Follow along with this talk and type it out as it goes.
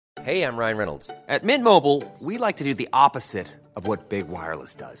Hey, I'm Ryan Reynolds. At Mint Mobile, we like to do the opposite of what Big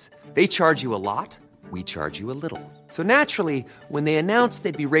Wireless does. They charge you a lot, we charge you a little. So naturally, when they announced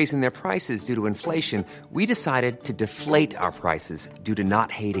they'd be raising their prices due to inflation, we decided to deflate our prices due to not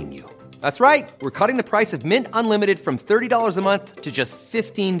hating you. That's right. We're cutting the price of Mint Unlimited from $30 a month to just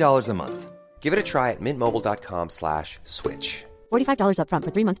 $15 a month. Give it a try at mintmobile.com/switch. $45 up front for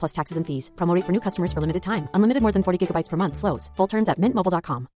 3 months plus taxes and fees. Promo rate for new customers for limited time. Unlimited more than 40 gigabytes per month. Slows full terms at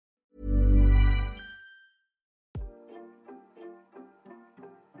mintmobile.com.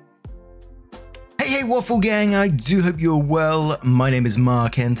 Hey Waffle Gang, I do hope you're well. My name is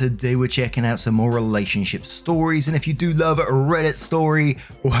Mark and today we're checking out some more relationship stories, and if you do love a Reddit story,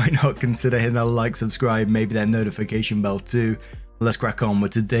 why not consider hitting that like, subscribe, maybe that notification bell too. Let's crack on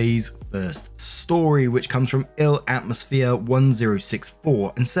with today's first story, which comes from Ill Atmosphere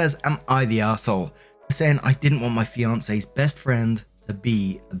 1064 and says, "Am I the arsehole for saying I didn't want my fiance's best friend to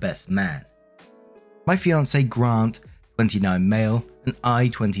be the best man? My fiance Grant, 29 male, and I,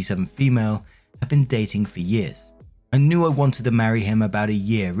 27 female, have been dating for years. I knew I wanted to marry him about a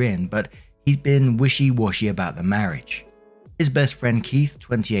year in, but he's been wishy-washy about the marriage. His best friend Keith,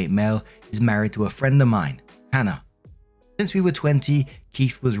 28 male, is married to a friend of mine, Hannah. Since we were 20,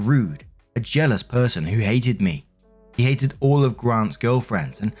 Keith was rude, a jealous person who hated me. He hated all of Grant's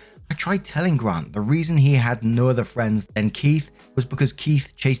girlfriends, and I tried telling Grant the reason he had no other friends than Keith was because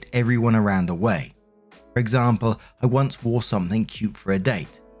Keith chased everyone around away. For example, I once wore something cute for a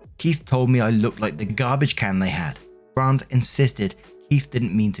date. Keith told me I looked like the garbage can they had. Grant insisted Keith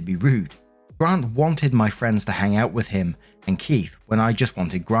didn't mean to be rude. Grant wanted my friends to hang out with him and Keith when I just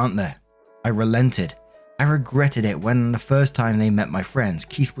wanted Grant there. I relented. I regretted it when the first time they met my friends,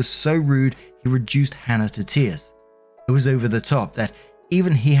 Keith was so rude he reduced Hannah to tears. It was over the top that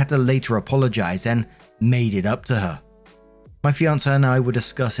even he had to later apologize and made it up to her. My fiance and I were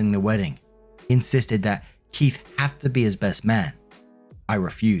discussing the wedding. He insisted that Keith had to be his best man. I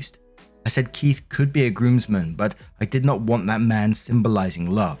refused. I said Keith could be a groomsman, but I did not want that man symbolizing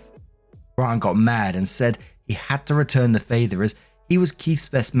love. Grant got mad and said he had to return the favor as he was Keith's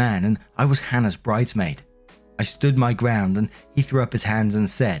best man and I was Hannah's bridesmaid. I stood my ground and he threw up his hands and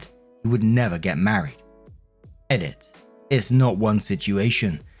said he would never get married. Edit. It's not one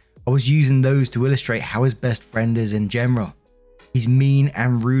situation. I was using those to illustrate how his best friend is in general. He's mean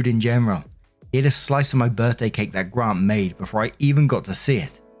and rude in general. He ate a slice of my birthday cake that Grant made before I even got to see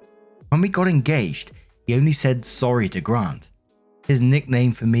it. When we got engaged, he only said sorry to Grant. His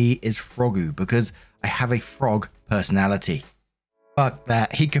nickname for me is Frogu because I have a frog personality. Fuck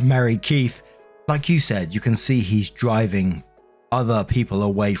that, he can marry Keith. Like you said, you can see he's driving other people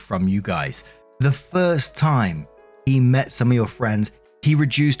away from you guys. The first time he met some of your friends, he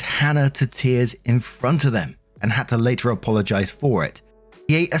reduced Hannah to tears in front of them and had to later apologize for it.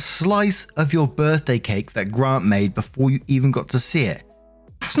 He ate a slice of your birthday cake that Grant made before you even got to see it.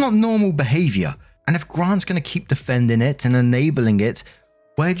 That's not normal behavior. And if Grant's going to keep defending it and enabling it,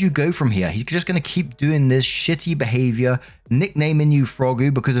 where do you go from here? He's just going to keep doing this shitty behavior, nicknaming you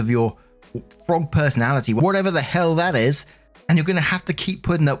Frogu because of your frog personality, whatever the hell that is. And you're going to have to keep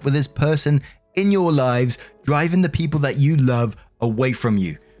putting up with this person in your lives, driving the people that you love away from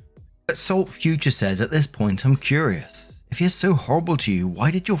you. But Salt Future says, at this point, I'm curious. If he is so horrible to you,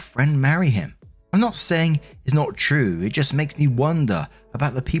 why did your friend marry him? I'm not saying it's not true, it just makes me wonder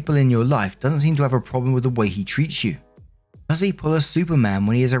about the people in your life. Doesn't seem to have a problem with the way he treats you. Does he pull a Superman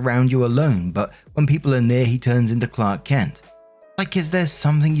when he is around you alone, but when people are near he turns into Clark Kent? Like, is there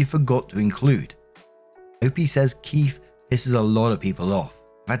something you forgot to include? Opie says Keith pisses a lot of people off.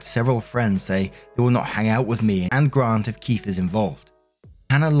 I've had several friends say they will not hang out with me and Grant if Keith is involved.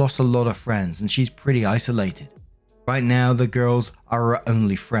 Hannah lost a lot of friends and she's pretty isolated. Right now, the girls are her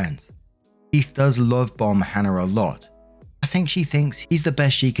only friends. Keith does love bomb Hannah a lot. I think she thinks he's the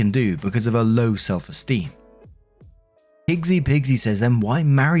best she can do because of her low self-esteem. Pigsy says, then why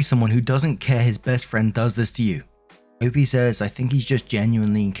marry someone who doesn't care his best friend does this to you? Opie says, I think he's just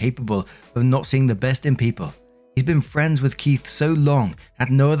genuinely incapable of not seeing the best in people. He's been friends with Keith so long,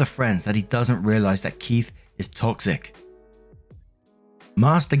 had no other friends, that he doesn't realize that Keith is toxic.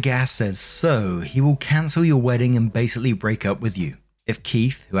 Master Gas says, so he will cancel your wedding and basically break up with you. If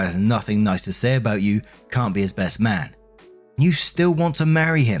Keith, who has nothing nice to say about you, can't be his best man, you still want to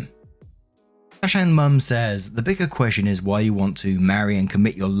marry him. Ashan Mum says, the bigger question is why you want to marry and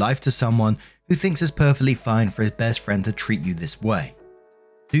commit your life to someone who thinks it's perfectly fine for his best friend to treat you this way.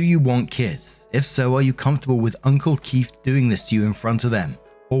 Do you want kids? If so, are you comfortable with Uncle Keith doing this to you in front of them?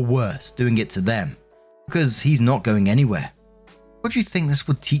 Or worse, doing it to them? Because he's not going anywhere. What do you think this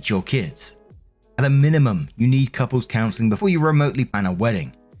would teach your kids? At a minimum, you need couples counseling before you remotely plan a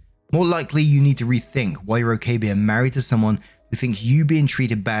wedding. More likely, you need to rethink why you're okay being married to someone who thinks you being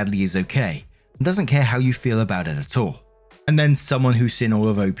treated badly is okay and doesn't care how you feel about it at all. And then someone who's seen all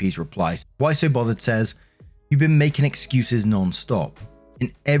of OP's replies, Why So Bothered says, You've been making excuses non-stop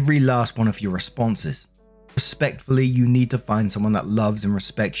in every last one of your responses. Respectfully, you need to find someone that loves and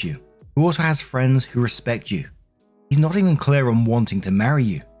respects you, who also has friends who respect you. He's not even clear on wanting to marry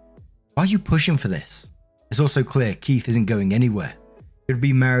you. Why are you pushing for this? It's also clear Keith isn't going anywhere. You could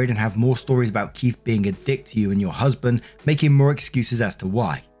be married and have more stories about Keith being a dick to you and your husband, making more excuses as to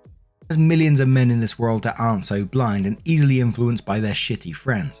why. There's millions of men in this world that aren't so blind and easily influenced by their shitty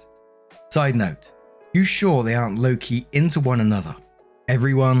friends. Side note, you sure they aren't low-key into one another?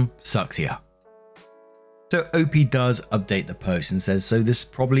 Everyone sucks here. So OP does update the post and says, so this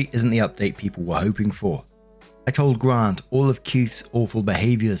probably isn't the update people were hoping for. I told Grant all of Keith's awful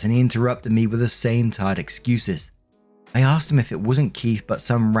behaviors and he interrupted me with the same tired excuses. I asked him if it wasn't Keith but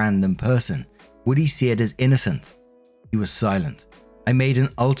some random person, would he see it as innocent? He was silent. I made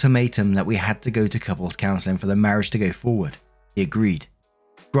an ultimatum that we had to go to couples counselling for the marriage to go forward. He agreed.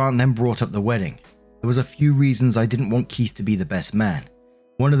 Grant then brought up the wedding. There was a few reasons I didn't want Keith to be the best man.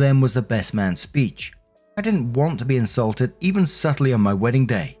 One of them was the best man speech. I didn't want to be insulted, even subtly on my wedding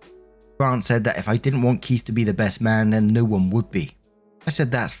day. Grant said that if I didn't want Keith to be the best man, then no one would be. I said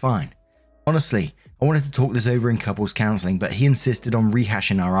that's fine. Honestly, I wanted to talk this over in couples counselling, but he insisted on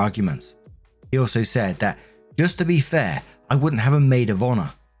rehashing our arguments. He also said that, just to be fair, I wouldn't have a maid of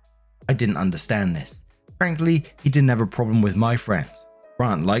honour. I didn't understand this. Frankly, he didn't have a problem with my friends.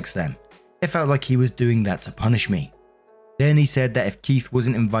 Grant likes them. It felt like he was doing that to punish me. Then he said that if Keith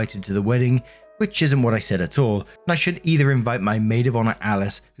wasn't invited to the wedding, which isn't what I said at all, then I should either invite my maid of honour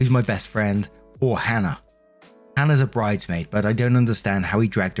Alice, who's my best friend, or Hannah. Hannah's a bridesmaid, but I don't understand how he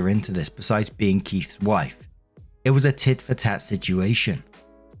dragged her into this besides being Keith's wife. It was a tit-for-tat situation.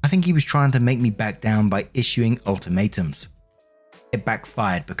 I think he was trying to make me back down by issuing ultimatums. It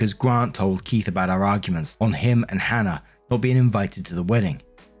backfired because Grant told Keith about our arguments on him and Hannah not being invited to the wedding,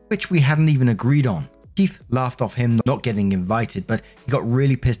 which we hadn't even agreed on. Keith laughed off him not getting invited, but he got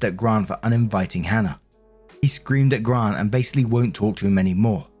really pissed at Grant for uninviting Hannah. He screamed at Grant and basically won't talk to him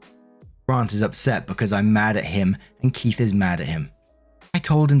anymore. Grant is upset because I'm mad at him and Keith is mad at him. I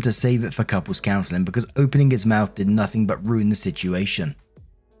told him to save it for couples counselling because opening his mouth did nothing but ruin the situation.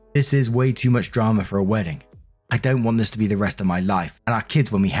 This is way too much drama for a wedding. I don't want this to be the rest of my life and our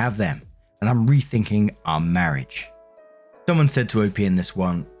kids when we have them, and I'm rethinking our marriage. Someone said to OP in this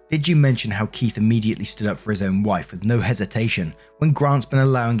one, did you mention how Keith immediately stood up for his own wife with no hesitation when Grant's been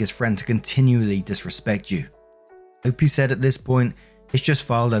allowing his friend to continually disrespect you? OP said at this point, it's just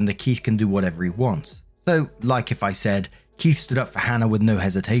filed under Keith can do whatever he wants. So, like if I said, Keith stood up for Hannah with no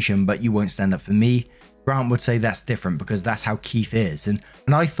hesitation but you won't stand up for me, Grant would say that's different because that's how Keith is, and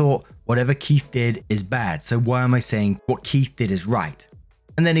I thought whatever Keith did is bad, so why am I saying what Keith did is right?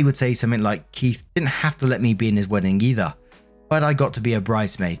 And then he would say something like, Keith didn't have to let me be in his wedding either, but I got to be a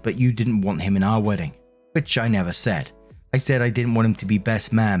bridesmaid, but you didn't want him in our wedding, which I never said. I said I didn't want him to be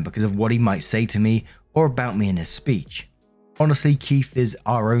best man because of what he might say to me or about me in his speech. Honestly, Keith is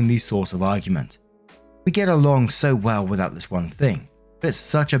our only source of argument. We get along so well without this one thing, but it's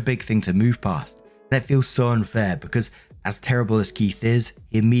such a big thing to move past. And it feels so unfair because, as terrible as Keith is,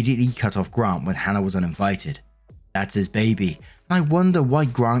 he immediately cut off Grant when Hannah was uninvited. That's his baby, and I wonder why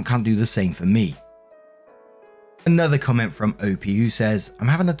Grant can't do the same for me. Another comment from OP who says, I'm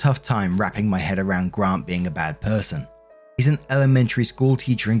having a tough time wrapping my head around Grant being a bad person. He's an elementary school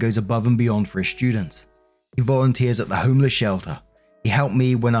teacher and goes above and beyond for his students. He volunteers at the homeless shelter. He helped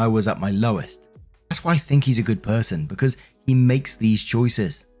me when I was at my lowest. That's why I think he's a good person, because he makes these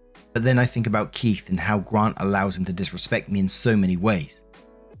choices. But then I think about Keith and how Grant allows him to disrespect me in so many ways.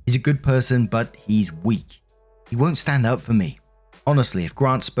 He's a good person, but he's weak. He won't stand up for me. Honestly, if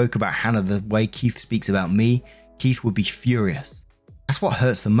Grant spoke about Hannah the way Keith speaks about me, Keith would be furious. That's what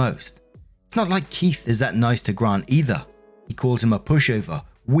hurts the most. It's not like Keith is that nice to Grant either. He calls him a pushover,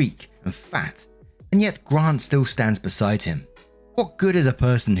 weak, and fat. And yet Grant still stands beside him. What good is a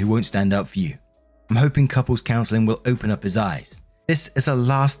person who won't stand up for you? I'm hoping couples counselling will open up his eyes. This is a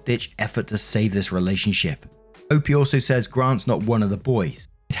last-ditch effort to save this relationship. OP also says Grant's not one of the boys.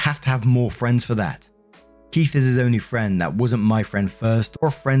 He'd have to have more friends for that. Keith is his only friend that wasn't my friend first or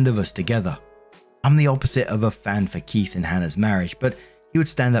a friend of us together. I'm the opposite of a fan for Keith and Hannah's marriage, but he would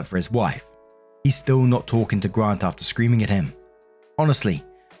stand up for his wife. He's still not talking to Grant after screaming at him. Honestly,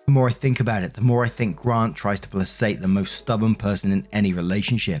 the more I think about it, the more I think Grant tries to placate the most stubborn person in any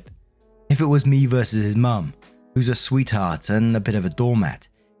relationship. If it was me versus his mum, who's a sweetheart and a bit of a doormat,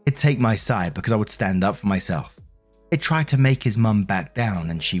 he'd take my side because I would stand up for myself. They tried to make his mum back down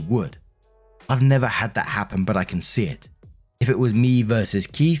and she would. I've never had that happen, but I can see it. If it was me versus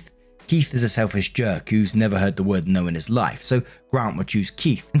Keith, Keith is a selfish jerk who's never heard the word no in his life, so Grant would choose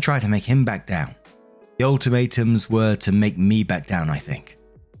Keith and try to make him back down. The ultimatums were to make me back down, I think.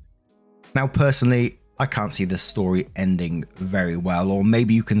 Now personally, I can't see this story ending very well, or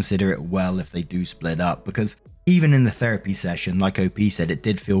maybe you consider it well if they do split up, because even in the therapy session, like OP said, it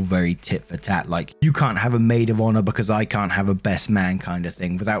did feel very tit for tat, like you can't have a maid of honor because I can't have a best man kind of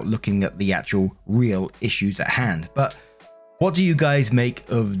thing, without looking at the actual real issues at hand. But what do you guys make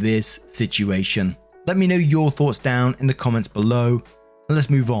of this situation? Let me know your thoughts down in the comments below. Let's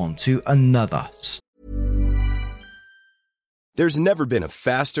move on to another. There's never been a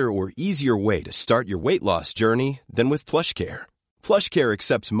faster or easier way to start your weight loss journey than with PlushCare. PlushCare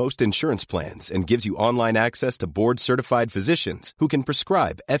accepts most insurance plans and gives you online access to board-certified physicians who can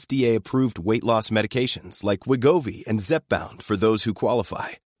prescribe FDA-approved weight loss medications like Wegovy and Zepbound for those who qualify.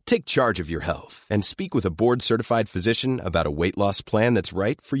 Take charge of your health and speak with a board-certified physician about a weight loss plan that's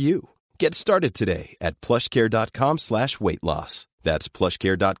right for you. Get started today at plushcare.com/weight loss. That's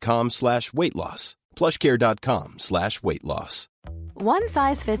plushcare.com/weight loss. plushcare.com/weight loss. One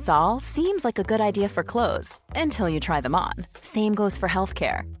size fits all seems like a good idea for clothes until you try them on. Same goes for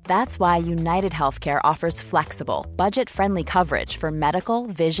healthcare. That's why United Healthcare offers flexible, budget-friendly coverage for medical,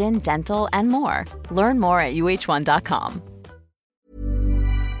 vision, dental, and more. Learn more at uh1.com.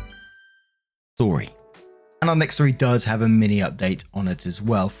 Story. And our next story does have a mini update on it as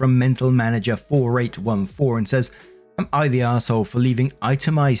well from Mental Manager 4814 and says, "Am I the arsehole for leaving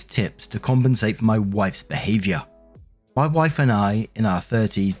itemized tips to compensate for my wife's behavior? My wife and I, in our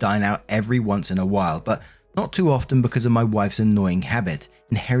 30s, dine out every once in a while, but not too often because of my wife's annoying habit,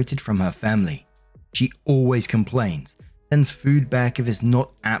 inherited from her family. She always complains, sends food back if it's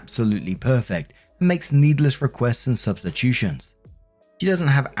not absolutely perfect, and makes needless requests and substitutions. She doesn't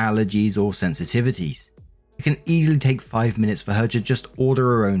have allergies or sensitivities. It can easily take 5 minutes for her to just order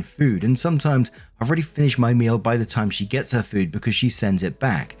her own food, and sometimes I've already finished my meal by the time she gets her food because she sends it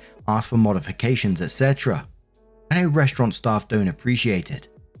back, asks for modifications, etc. I know restaurant staff don't appreciate it.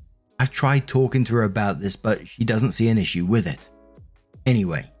 I've tried talking to her about this, but she doesn't see an issue with it.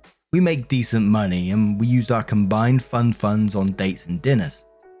 Anyway, we make decent money and we used our combined fun funds on dates and dinners.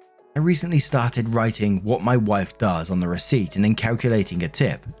 I recently started writing what my wife does on the receipt and then calculating a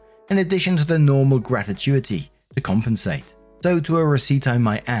tip, in addition to the normal gratuity to compensate. So to a receipt I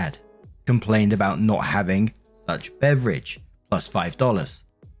might add, complained about not having such beverage, plus $5.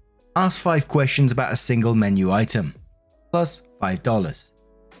 Ask 5 questions about a single menu item, plus $5.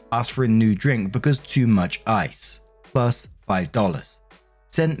 Ask for a new drink because too much ice, plus $5.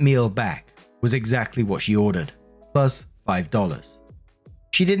 Sent meal back, was exactly what she ordered, plus $5.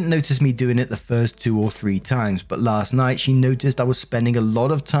 She didn't notice me doing it the first 2 or 3 times, but last night she noticed I was spending a lot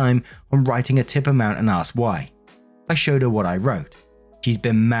of time on writing a tip amount and asked why. I showed her what I wrote. She's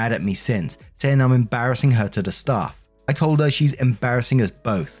been mad at me since, saying I'm embarrassing her to the staff. I told her she's embarrassing us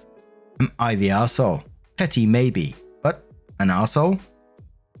both. Am I the arsehole? Petty maybe, but an arsehole?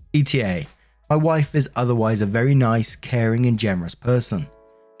 ETA, my wife is otherwise a very nice, caring and generous person.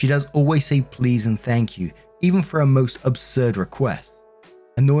 She does always say please and thank you, even for her most absurd requests.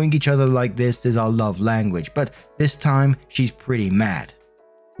 Annoying each other like this is our love language, but this time she's pretty mad.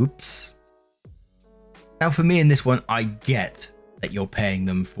 Oops. Now for me in this one, I get that you're paying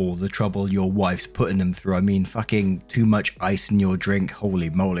them for the trouble your wife's putting them through. I mean, fucking too much ice in your drink,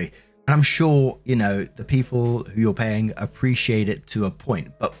 holy moly. And I'm sure, the people who you're paying appreciate it to a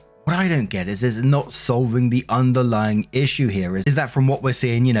point, but what I don't get is not solving the underlying issue here. Is that from what we're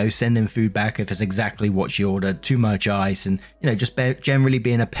seeing, sending food back if it's exactly what she ordered, too much ice, and, just generally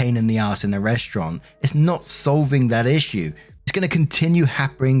being a pain in the ass in the restaurant. It's not solving that issue. It's going to continue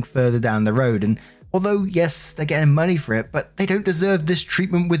happening further down the road. And although, yes, they're getting money for it, but they don't deserve this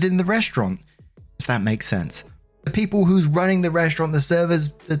treatment within the restaurant, if that makes sense. The people who's running the restaurant, the servers,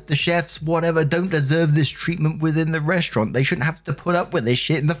 the chefs, whatever, don't deserve this treatment within the restaurant. They shouldn't have to put up with this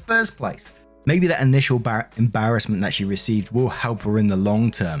shit in the first place. Maybe that initial embarrassment that she received will help her in the long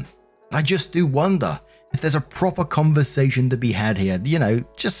term. I just do wonder if there's a proper conversation to be had here.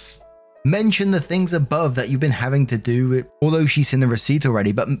 Just mention the things above that you've been having to do, although she's seen the receipt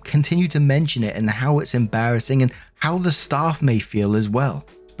already, but continue to mention it and how it's embarrassing and how the staff may feel as well.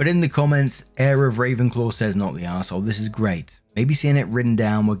 But in the comments, Heir of Ravenclaw says not the arsehole. This is great. Maybe seeing it written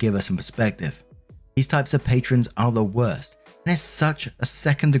down will give us some perspective. These types of patrons are the worst, and it's such a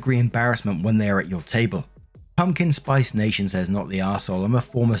second degree embarrassment when they are at your table. Pumpkin Spice Nation says not the arsehole. I'm a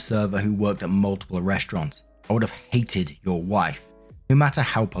former server who worked at multiple restaurants. I would have hated your wife, no matter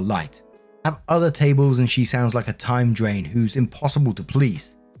how polite. Have other tables and she sounds like a time drain who's impossible to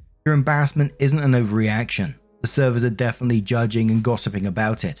please. Your embarrassment isn't an overreaction. The servers are definitely judging and gossiping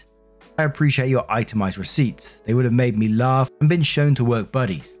about it. I appreciate your itemized receipts. They would have made me laugh and been shown to work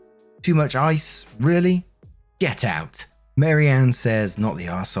buddies. Too much ice? Really? Get out. Marianne says, not the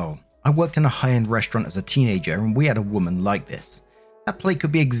arsehole. I worked in a high-end restaurant as a teenager and we had a woman like this. That plate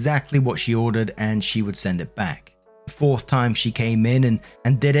could be exactly what she ordered and she would send it back. The fourth time she came in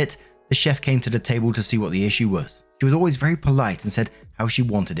and did it, the chef came to the table to see what the issue was. She was always very polite and said how she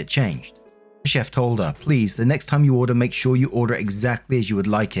wanted it changed. The chef told her, please, the next time you order, make sure you order exactly as you would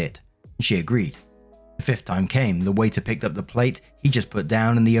like it. And she agreed. The fifth time came, the waiter picked up the plate he just put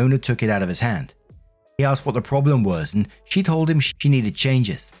down and the owner took it out of his hand. He asked what the problem was and she told him she needed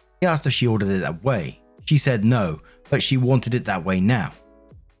changes. He asked if she ordered it that way. She said no, but she wanted it that way now.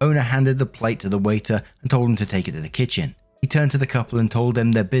 Owner handed the plate to the waiter and told him to take it to the kitchen. He turned to the couple and told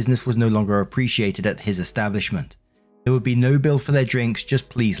them their business was no longer appreciated at his establishment. There would be no bill for their drinks, just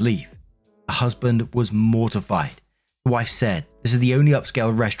please leave. The husband was mortified. The wife said, this is the only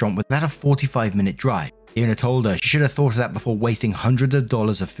upscale restaurant without a 45-minute drive. The owner told her she should have thought of that before wasting hundreds of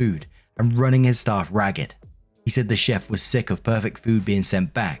dollars of food and running his staff ragged. He said the chef was sick of perfect food being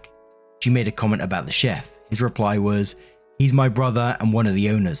sent back. She made a comment about the chef. His reply was, he's my brother and one of the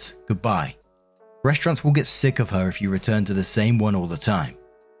owners. Goodbye. Restaurants will get sick of her if you return to the same one all the time.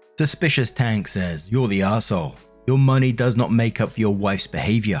 Suspicious Tank says, you're the arsehole. Your money does not make up for your wife's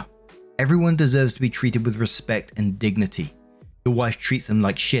behavior. Everyone deserves to be treated with respect and dignity. Your wife treats them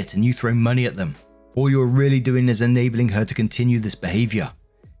like shit and you throw money at them. All you're really doing is enabling her to continue this behavior.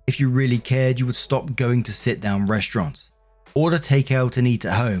 If you really cared, you would stop going to sit-down restaurants. Order takeout and eat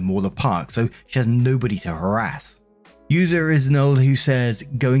at home or the park so she has nobody to harass. User Isnold who says,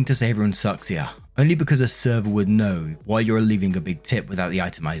 going to say everyone sucks here, only because a server would know why you're leaving a big tip without the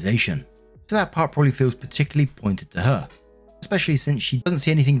itemization. So that part probably feels particularly pointed to her, especially since she doesn't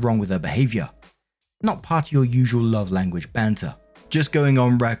see anything wrong with her behavior. Not part of your usual love language banter. Just going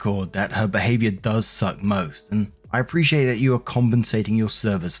on record that her behavior does suck most, and I appreciate that you are compensating your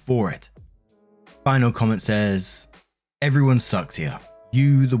servers for it. Final comment says, everyone sucks here.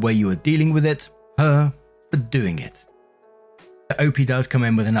 You, the way you are dealing with it, her, for doing it. The OP does come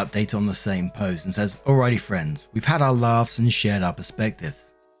in with an update on the same post and says, alrighty friends, we've had our laughs and shared our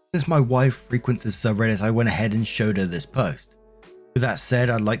perspectives. Since my wife frequents this subreddit, I went ahead and showed her this post. With that said,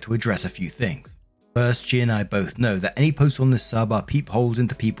 I'd like to address a few things. First, she and I both know that any posts on this sub are peepholes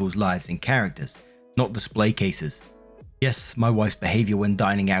into people's lives and characters, not display cases. Yes, my wife's behavior when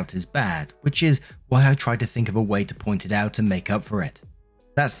dining out is bad, which is why I tried to think of a way to point it out and make up for it.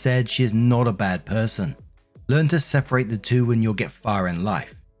 That said, she is not a bad person. Learn to separate the two and you'll get far in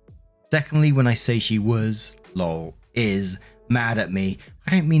life. Secondly, when I say she was, is, mad at me,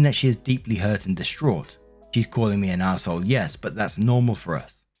 I don't mean that she is deeply hurt and distraught. She's calling me an asshole, yes, but that's normal for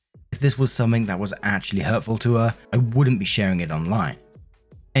us. If this was something that was actually hurtful to her, I wouldn't be sharing it online.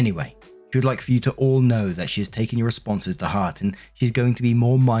 Anyway, she would like for you to all know that she has taken your responses to heart and she's going to be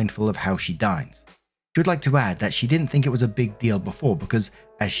more mindful of how she dines. She would like to add that she didn't think it was a big deal before because,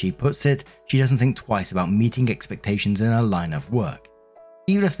 as she puts it, she doesn't think twice about meeting expectations in her line of work.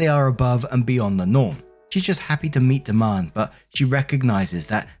 Even if they are above and beyond the norm, she's just happy to meet demand, but she recognizes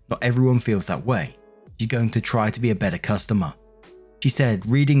that not everyone feels that way. She's going to try to be a better customer. She said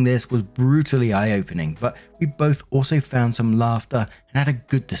reading this was brutally eye-opening, but we both also found some laughter and had a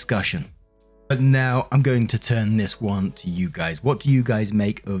good discussion. But now I'm going to turn this one to you guys. What do you guys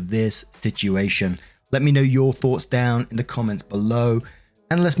make of this situation? Let me know your thoughts down in the comments below,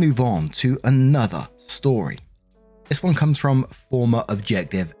 and let's move on to another story. This one comes from former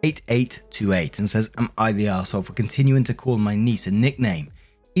objective 8828 and says, am I the arsehole for continuing to call my niece a nickname,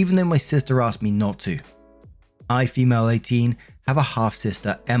 even though my sister asked me not to? I, female 18, have a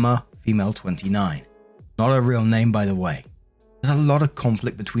half-sister, Emma, female 29. Not a real name, by the way. There's a lot of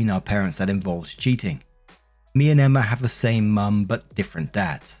conflict between our parents that involves cheating. Me and Emma have the same mum, but different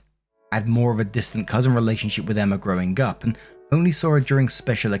dads. I had more of a distant cousin relationship with Emma growing up and only saw her during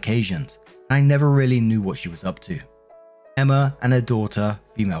special occasions, and I never really knew what she was up to. Emma and her daughter,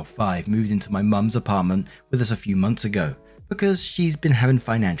 female 5, moved into my mum's apartment with us a few months ago because she's been having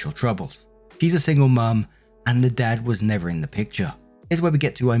financial troubles. She's a single mum, and the dad was never in the picture. Here's where we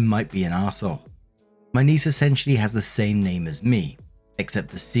get to I might be an arsehole. My niece essentially has the same name as me, except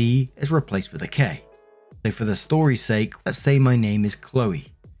the C is replaced with a K. So for the story's sake, let's say my name is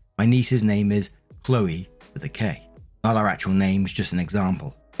Chloe. My niece's name is Chloe with a K. Not our actual names, just an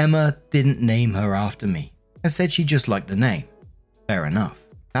example. Emma didn't name her after me and said she just liked the name. Fair enough.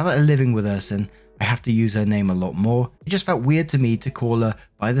 Now that they're living with us and I have to use her name a lot more. It just felt weird to me to call her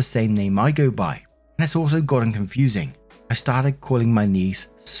by the same name I go by. And it's also gotten confusing. I started calling my niece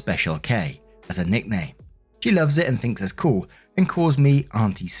Special K as a nickname. She loves it and thinks it's cool and calls me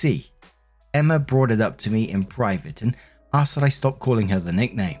Auntie C. Emma brought it up to me in private and asked that I stop calling her the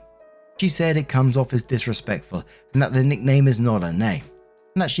nickname. She said it comes off as disrespectful and that the nickname is not her name,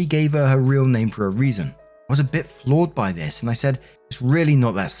 and that she gave her real name for a reason. I was a bit floored by this and I said it's really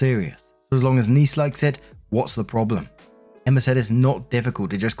not that serious. So as long as niece likes it, what's the problem? Emma said it's not difficult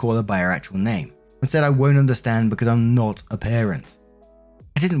to just call her by her actual name and said I won't understand because I'm not a parent.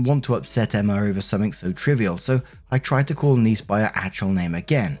 I didn't want to upset Emma over something so trivial, so I tried to call niece by her actual name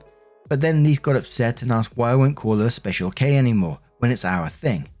again. But then niece got upset and asked why I won't call her Special K anymore when it's our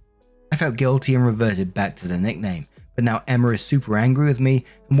thing. I felt guilty and reverted back to the nickname, but now Emma is super angry with me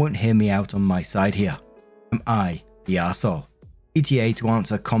and won't hear me out on my side here. Am I the arsehole? PTA to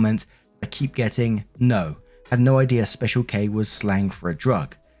answer comment I keep getting, no, had no idea Special K was slang for a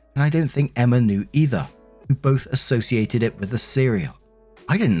drug, and I don't think Emma knew either, who both associated it with a cereal.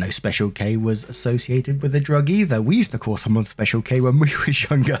 I didn't know Special K was associated with a drug either. We used to call someone Special K when we were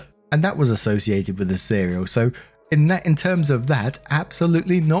younger, and that was associated with a cereal. So in terms of that,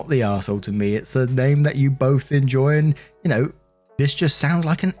 absolutely not the arsehole to me. It's a name that you both enjoy, and this just sounds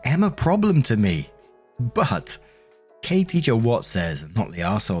like an Emma problem to me. But K Teacher Watt says, not the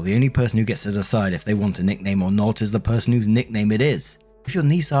arsehole. The only person who gets to decide if they want a nickname or not is the person whose nickname it is. If your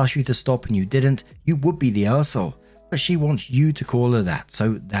niece asked you to stop and you didn't, you would be the arsehole. But she wants you to call her that,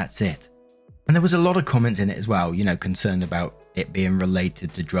 so that's it. And there was a lot of comments in it as well, concerned about it being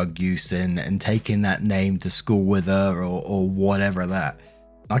related to drug use and taking that name to school with her or whatever that.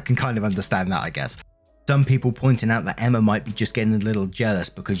 I can kind of understand that, I guess. Some people pointing out that Emma might be just getting a little jealous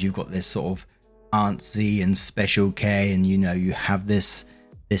because you've got this sort of Aunt Z and Special K and you have this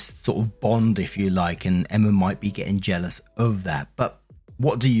sort of bond, if you like, and Emma might be getting jealous of that. But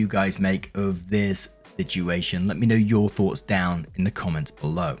what do you guys make of this situation? Let me know your thoughts down in the comments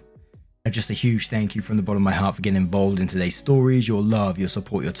below. And just a huge thank you from the bottom of my heart for getting involved in today's stories. Your love, your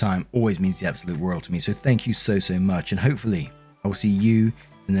support, your time always means the absolute world to me. So thank you so much. And hopefully I will see you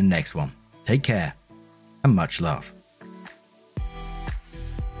in the next one. Take care and much love.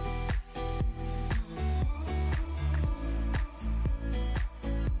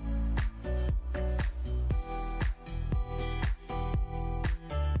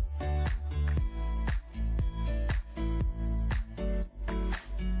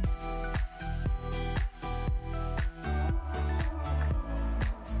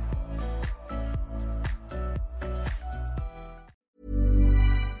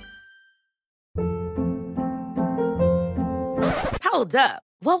 Hold up.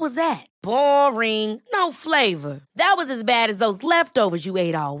 What was that? Boring. No flavor. That was as bad as those leftovers you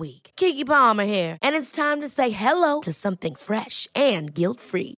ate all week. Keke Palmer here, and it's time to say hello to something fresh and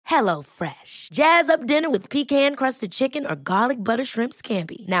guilt-free. Hello Fresh. Jazz up dinner with pecan-crusted chicken or garlic butter shrimp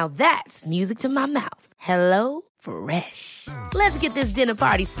scampi. Now that's music to my mouth. Hello Fresh. Let's get this dinner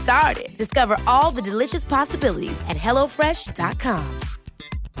party started. Discover all the delicious possibilities at HelloFresh.com.